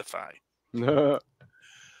testify. Oh,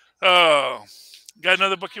 got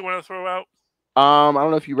another book you want to throw out? I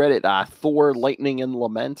don't know if you read it. Thor, Lightning, and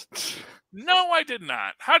Lament. No, I did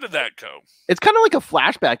not. How did that go? It's kind of like a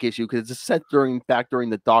flashback issue, because it's set back during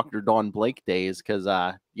the Dr. Don Blake days, because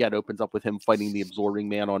it opens up with him fighting the absorbing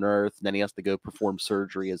man on Earth, and then he has to go perform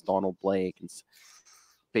surgery as Donald Blake, and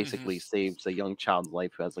basically saves a young child's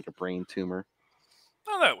life who has like a brain tumor.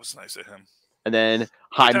 Oh, that was nice of him. And then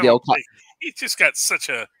Heimdall. He just got such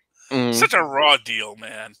a raw deal,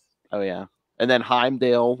 man. Oh yeah. And then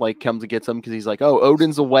Heimdall comes and gets him, because he's like, "Oh,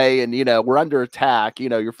 Odin's away, and we're under attack.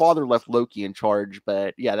 Your father left Loki in charge,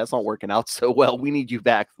 but yeah, that's not working out so well. We need you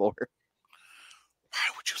back, Thor." Why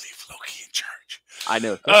would you leave Loki in charge? I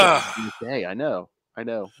know. I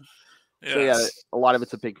know. Yes. So yeah, a lot of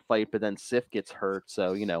it's a big fight, but then Sif gets hurt.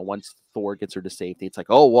 So once Thor gets her to safety, it's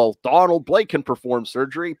like, oh well, Donald Blake can perform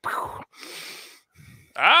surgery.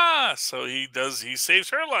 So he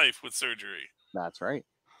saves her life with surgery. That's right.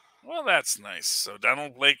 Well, that's nice. So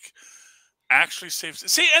Donald Blake actually saves.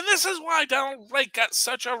 See, and this is why Donald Blake got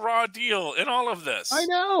such a raw deal in all of this. I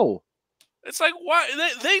know. It's like, why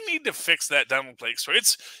they need to fix that Donald Blake story.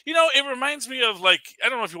 It's it reminds me of, like, I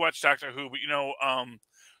don't know if you watch Doctor Who, but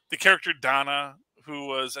the character Donna, who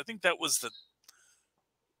was, I think that was the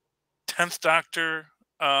 10th Doctor,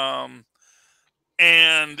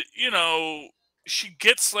 and she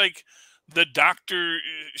gets like the Doctor,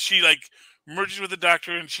 she like merges with the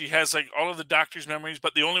Doctor, and she has like all of the Doctor's memories,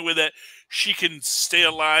 but the only way that she can stay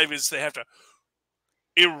alive is they have to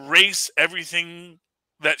erase everything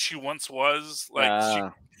that she once was.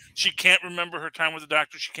 Like she can't remember her time with the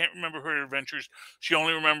Doctor. She can't remember her adventures. She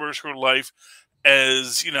only remembers her life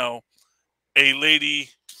as, a lady,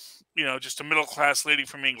 just a middle-class lady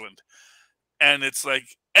from England. And it's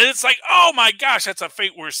like, oh my gosh, that's a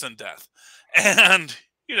fate worse than death. And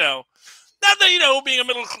not that being a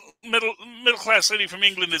middle class lady from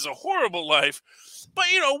England is a horrible life, but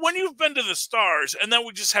when you've been to the stars, and then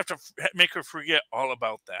we just have to make her forget all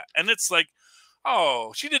about that, and it's like,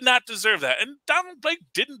 oh, she did not deserve that, and Donald Blake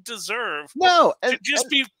didn't deserve to just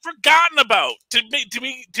be forgotten about, to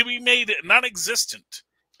be made non-existent.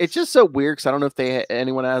 It's just so weird because I don't know if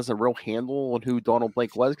anyone has a real handle on who Donald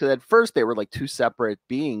Blake was, because at first they were like two separate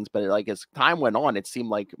beings, but like as time went on, it seemed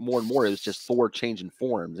like more and more it was just Thor changing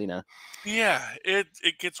forms, Yeah, it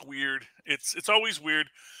gets weird. It's always weird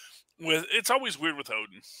with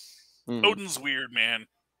Odin. Mm. Odin's weird, man.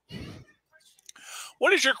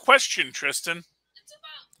 What is your question, Tristan? It's about.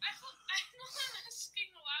 I'm asking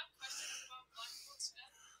a lot of questions about Black Bolt's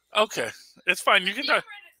death. Okay, it's fine. You can talk.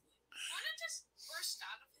 Wouldn't it just burst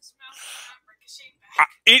out of his mouth and not ricochet back?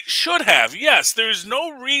 It should have. Yes, there's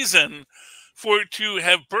no reason for it to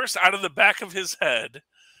have burst out of the back of his head.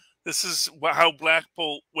 This is how Black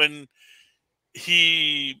Bolt, when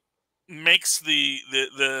he makes the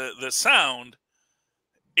sound,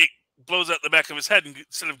 it blows out the back of his head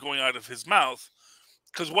instead of going out of his mouth.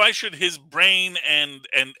 Because why should his brain and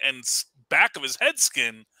back of his head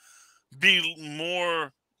skin be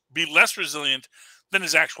less resilient than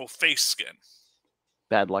his actual face skin?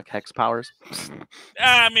 Bad luck hex powers.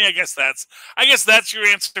 I mean, I guess that's your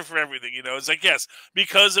answer for everything. It's like, yes,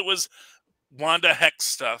 because it was Wanda hex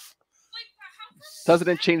stuff. Doesn't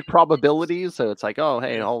it change probabilities? So it's like, oh,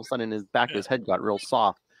 hey, all of a sudden his back of his head got real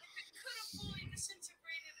soft.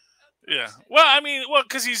 Yeah. Well, I mean,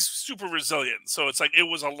 because he's super resilient. So it's like, it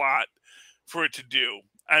was a lot for it to do.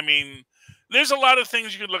 I mean, there's a lot of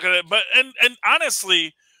things you could look at it, but, and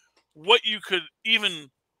honestly, what you could even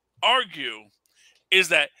argue is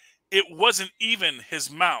that it wasn't even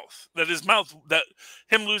his mouth, that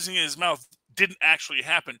him losing his mouth didn't actually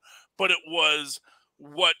happen, but it was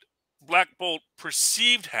what Black Bolt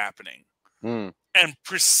perceived happening. And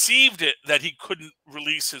perceived it that he couldn't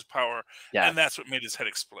release his power, and that's what made his head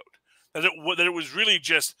explode. That it was really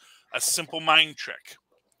just a simple mind trick,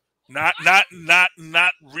 not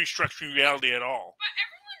restructuring reality at all. But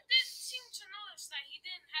everyone did seem to notice that he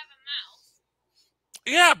didn't have a mouth.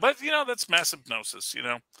 Yeah, but that's mass hypnosis, But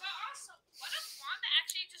also, what if Wanda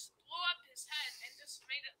actually just blew up his head and just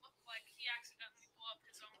made it look like he accidentally blew up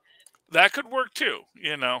his own head? That could work too,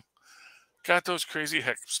 Got those crazy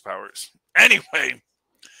hex powers. Anyway,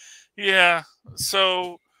 yeah.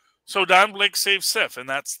 So Don Blake saves Sif, and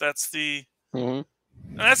that's the and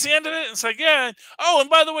that's the end of it. It's like, yeah. Oh, and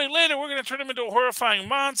by the way, later we're gonna turn him into a horrifying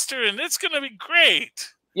monster, and it's gonna be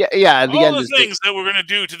great. Yeah. All the things that we're gonna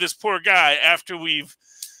do to this poor guy after we've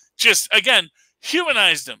just again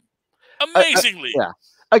humanized him amazingly. Yeah.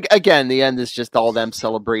 Again, the end is just all them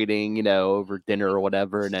celebrating, over dinner or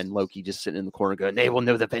whatever, and then Loki just sitting in the corner going, "They will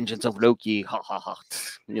know the vengeance of Loki." Ha ha ha.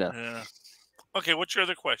 Yeah. Okay, what's your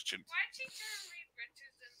other question? Why'd she turn Reed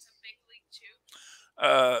Richards into Big League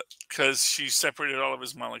 2? Because she separated all of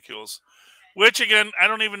his molecules. Which, again, I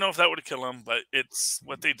don't even know if that would kill him, but it's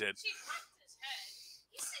what they did. She ripped his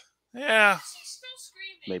head. Yeah. She's still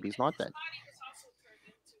screaming. Maybe he's not dead. His body was also turned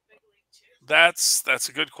into Big League 2. That's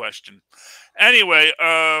a good question. Anyway,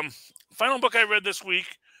 final book I read this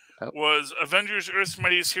week was Avengers: Earth's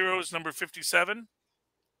Mightiest Heroes, number 57.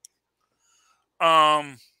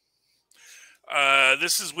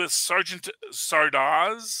 This is with Sergeant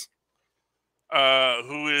Sardaz,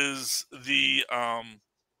 who is the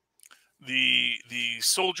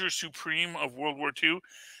soldier supreme of World War II.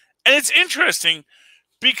 And it's interesting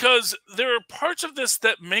because there are parts of this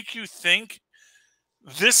that make you think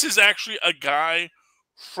this is actually a guy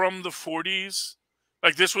from the 40s.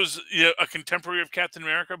 Like this was a contemporary of Captain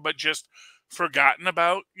America, but just forgotten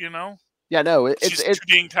about, Yeah, no, it's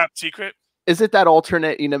being top secret. Is it that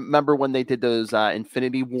alternate? Remember when they did those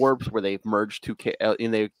Infinity Warps where they merged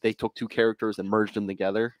they took two characters and merged them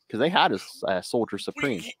together because they had a Soldier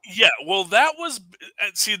Supreme. Yeah, well, that was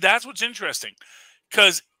that's what's interesting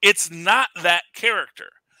because it's not that character.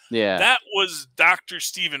 Yeah, that was Dr.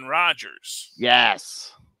 Steven Rogers.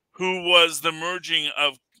 Yes, who was the merging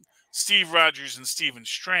of Steve Rogers and Stephen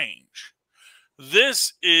Strange.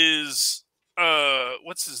 This is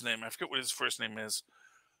what's his name? I forget what his first name is.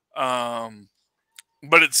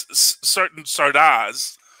 But it's certain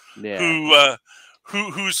Sardaz,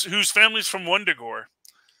 whose family's from Wundagore,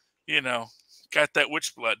 got that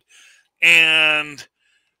witch blood, and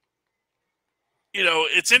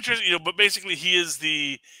it's interesting. But basically,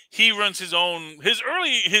 he runs his own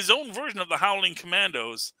version of the Howling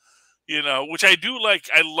Commandos, which I do like.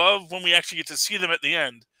 I love when we actually get to see them at the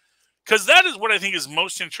end, because that is what I think is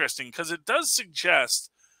most interesting, because it does suggest.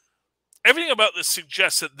 Everything about this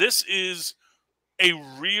suggests that this is a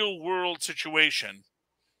real world situation.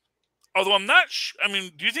 Although I'm not I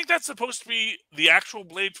mean, do you think that's supposed to be the actual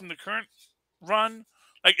Blade from the current run?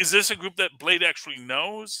 Like, is this a group that Blade actually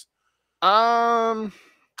knows?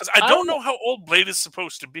 Because I don't know how old Blade is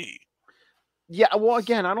supposed to be. Yeah, well,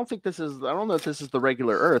 again, I don't know if this is the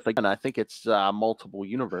regular Earth. Again, I think it's multiple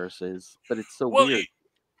universes, but it's so weird.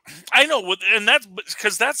 I know, and that's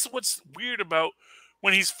because that's what's weird about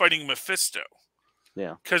when he's fighting Mephisto.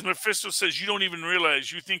 Yeah. Because Mephisto says, you don't even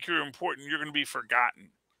realize, you think you're important, you're going to be forgotten.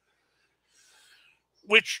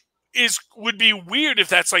 Which would be weird if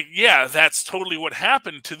that's like, yeah, that's totally what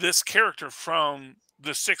happened to this character from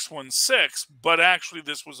the 616, but actually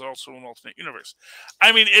this was also an alternate universe.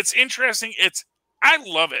 I mean, it's interesting. I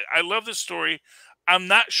love it. I love this story. I'm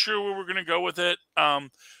not sure where we're going to go with it.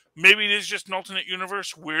 Maybe it is just an alternate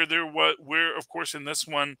universe where of course in this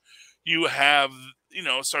one you have,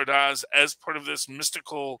 Sardaz as part of this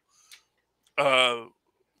mystical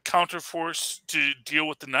counterforce to deal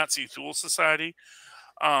with the Nazi Thule Society.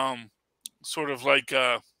 Sort of like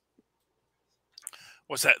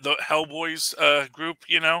what's that, the Hellboys group,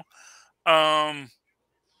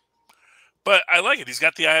 but I like it. He's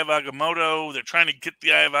got the Eye of Agamotto. They're trying to get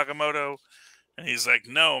the Eye of Agamotto, and he's like,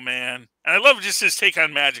 no, man. And I love just his take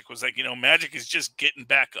on magic was like, magic is just getting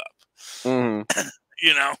back up. And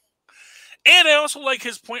I also like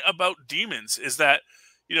his point about demons is that,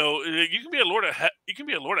 you can be a lord of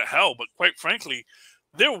hell, but quite frankly,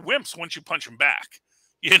 they're wimps once you punch them back.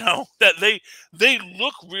 That they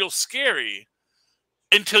look real scary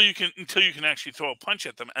until you can actually throw a punch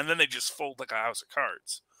at them, and then they just fold like a house of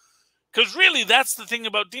cards. Because really, that's the thing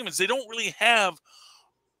about demons. They don't really have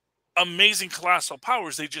amazing colossal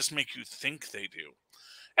powers. They just make you think they do.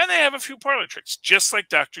 And they have a few parlor tricks, just like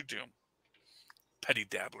Dr. Doom. Petty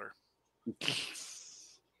dabbler.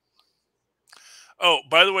 Oh,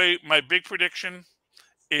 by the way, my big prediction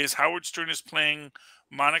is Howard Stern is playing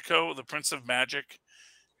Monaco, the Prince of Magic,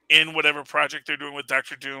 in whatever project they're doing with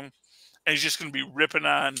Dr. Doom. And he's just going to be ripping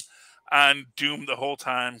on Doom the whole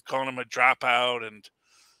time, calling him a dropout and,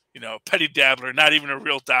 petty dabbler, not even a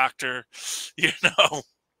real doctor,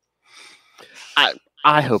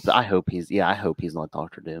 I hope he's not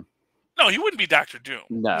Dr. Doom. No, he wouldn't be Dr. Doom.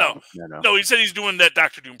 No. He said he's doing that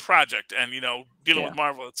Dr. Doom project and, dealing with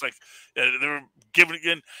Marvel. It's like they're giving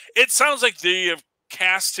again. It sounds like they have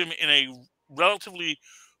cast him in a relatively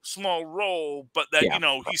small role, but that,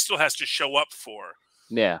 he still has to show up for.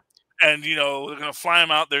 Yeah. And, they're going to fly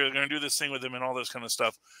him out there. They're going to do this thing with him and all this kind of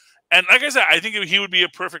stuff. And like I said, I think he would be a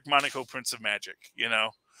perfect Monaco Prince of Magic,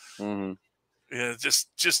 Mm-hmm. Yeah,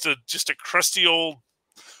 just a crusty old,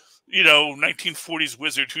 1940s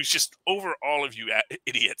wizard who's just over all of you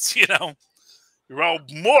idiots, You're all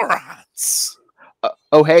morons.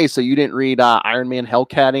 Hey, so you didn't read Iron Man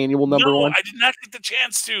Hellcat Annual number 1? No, I did not get the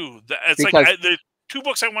chance to. It's because the 2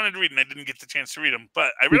 books I wanted to read, and I didn't get the chance to read them.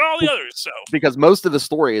 But I read all the others. So because most of the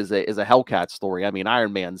story is a Hellcat story. I mean,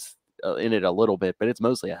 Iron Man's in it a little bit, but it's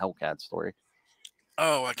mostly a Hellcat story.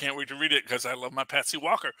 Oh, I can't wait to read it because I love my Patsy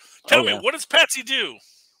Walker. Tell me, what does Patsy do?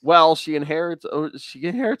 Well, she inherits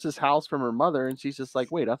this house from her mother, and she's just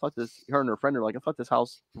like, wait, her and her friend are like, I thought this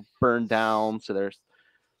house burned down. So they're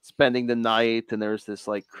spending the night, and there's this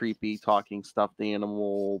like creepy talking stuffed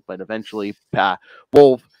animal, but eventually,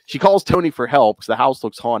 she calls Tony for help because the house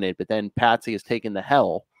looks haunted, but then Patsy is taken to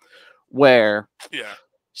hell, where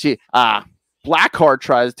she Blackheart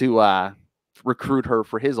tries to recruit her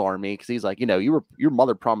for his army because he's like, your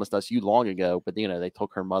mother promised us you long ago, but they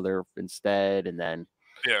took her mother instead, and then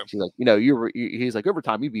she's like, he's like, over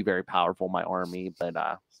time you'd be very powerful in my army, but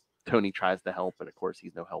Tony tries to help, but of course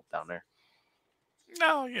he's no help down there.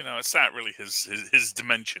 No, it's not really his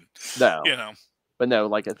dimension. No, but no,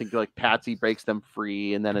 like I think like Patsy breaks them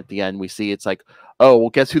free, and then at the end we see it's like, oh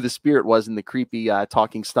well, guess who the spirit was in the creepy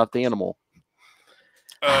talking stuffed animal?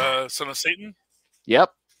 Son of Satan.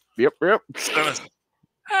 Yep. He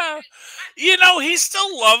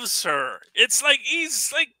still loves her. It's like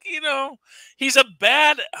he's like, he's a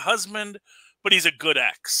bad husband, but he's a good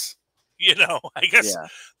ex. I guess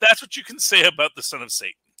that's what you can say about the Son of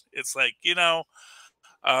Satan. It's like,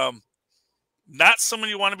 not someone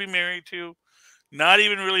you want to be married to, not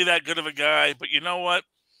even really that good of a guy, but you know what?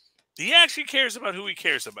 He actually cares about who he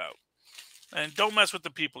cares about. And don't mess with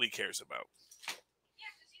the people he cares about.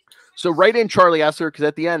 So write in, Charlie Esser, because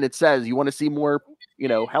at the end it says you want to see more,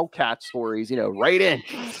 Hellcat stories, write in.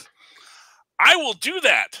 I will do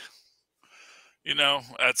that.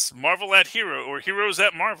 That's Marvel at Hero or Heroes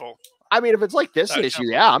at Marvel. I mean, if it's like this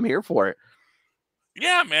issue, I'm here for it.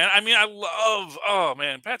 Yeah, man. I mean, I love. Oh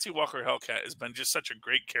man, Patsy Walker Hellcat has been just such a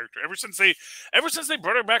great character ever since they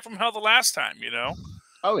brought her back from hell the last time.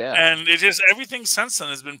 Oh yeah. And it just everything since then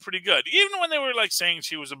has been pretty good. Even when they were like saying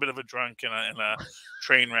she was a bit of a drunk and a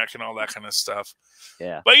train wreck and all that kind of stuff.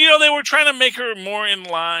 Yeah. But they were trying to make her more in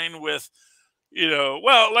line with,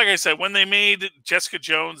 well, like I said, when they made Jessica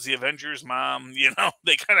Jones the Avengers mom,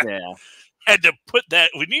 they kind of had to put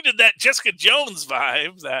that. We needed that Jessica Jones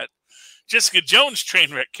vibe, that Jessica Jones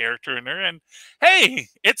train wreck character in her, and hey,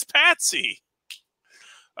 it's Patsy.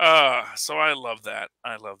 So I love that.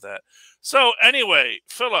 So anyway,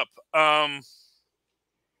 Philip,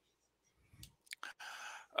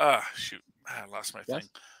 shoot, I lost my thing.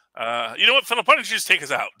 You know what, Philip? Why don't you just take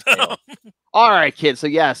us out? All right, kids. So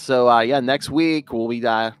next week we'll be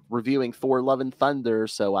reviewing Thor: Love and Thunder.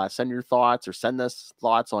 So send your thoughts or send us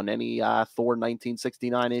thoughts on any Thor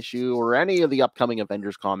 1969 issue or any of the upcoming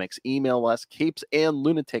Avengers comics. Email us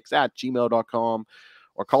CapesandLunatics@gmail.com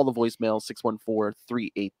or call the voicemail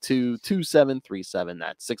 614-382-2737.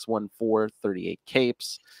 That's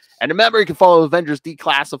 614-38-CAPES. And remember, you can follow Avengers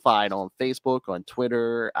Declassified on Facebook, on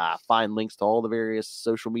Twitter. Find links to all the various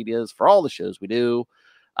social medias for all the shows we do.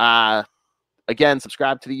 Again,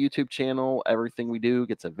 subscribe to the YouTube channel. Everything we do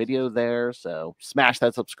gets a video there. So smash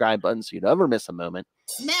that subscribe button so you never miss a moment.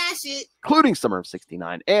 Smash it. Including Summer of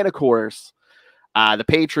 69. And of course, the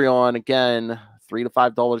Patreon, again, $3 to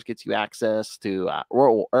 $5 gets you access to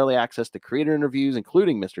early access to creator interviews,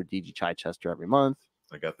 including Mr. DG Chichester every month.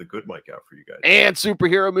 I got the good mic out for you guys. And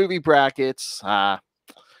superhero movie brackets.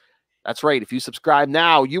 That's right. If you subscribe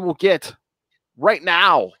now, you will get right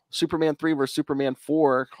now Superman 3 versus Superman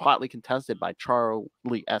 4, hotly contested by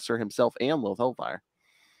Charlie Esser himself and Lil Hellfire.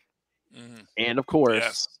 And of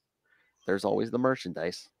course, there's always the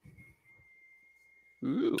merchandise.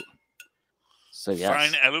 Ooh. So yes.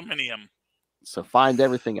 Fine aluminium. So find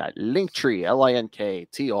everything at Linktree,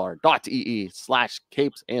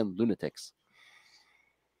 linktr.ee/CapesandLunatics.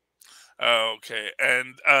 Okay.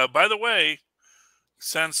 And by the way,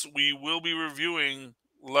 since we will be reviewing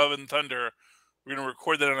Love and Thunder, we're going to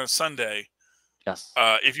record that on a Sunday. Yes.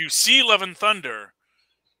 If you see Love and Thunder,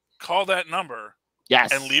 call that number.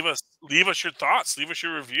 Yes. And leave us your thoughts. Leave us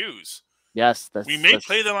your reviews. Yes. We may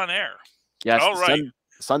play them on air. Yes. All right.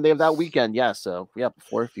 Sunday of that weekend. Yes. So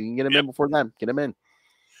before, if you can get them in before then, get them in.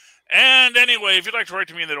 And anyway, if you'd like to write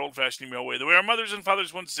to me in that old-fashioned email way, the way our mothers and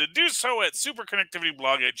fathers wanted to do so, at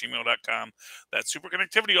superconnectivityblog@gmail.com. That's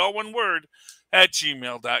superconnectivity, all one word,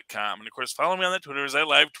 @gmail.com. And of course, follow me on the Twitter as I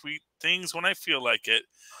live tweet things when I feel like it,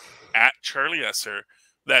 @Charlie Esser.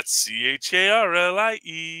 That's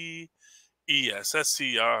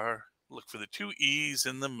CharlieEssesser. Look for the 2 E's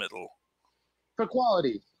in the middle. For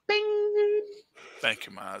quality. Bing! Thank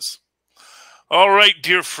you, Maz. All right,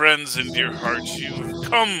 dear friends and dear hearts, you've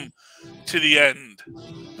come to the end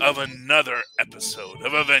of another episode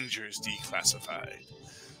of Avengers Declassified.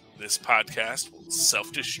 This podcast will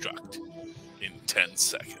self-destruct in 10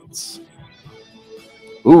 seconds.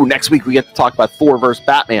 Ooh, next week we get to talk about Thor versus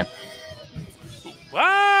Batman.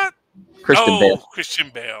 What? Christian Bale. Christian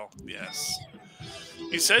Bale, yes.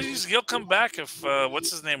 He says he'll come back if,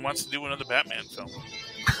 what's his name, wants to do another Batman film.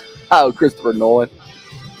 Oh, Christopher Nolan.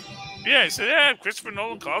 Yeah, he said, if Christopher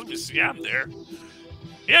Nolan calls me, so I'm there.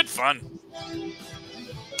 He had fun.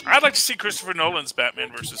 I'd like to see Christopher Nolan's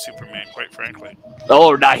Batman versus Superman, quite frankly.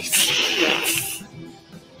 Oh, nice.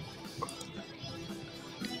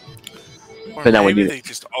 Or But now maybe they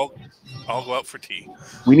just all go out for tea.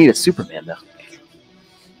 We need a Superman, though.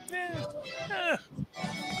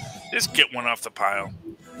 Just get one off the pile.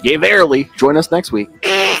 Yay, verily. Join us next week.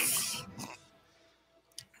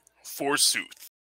 Forsooth.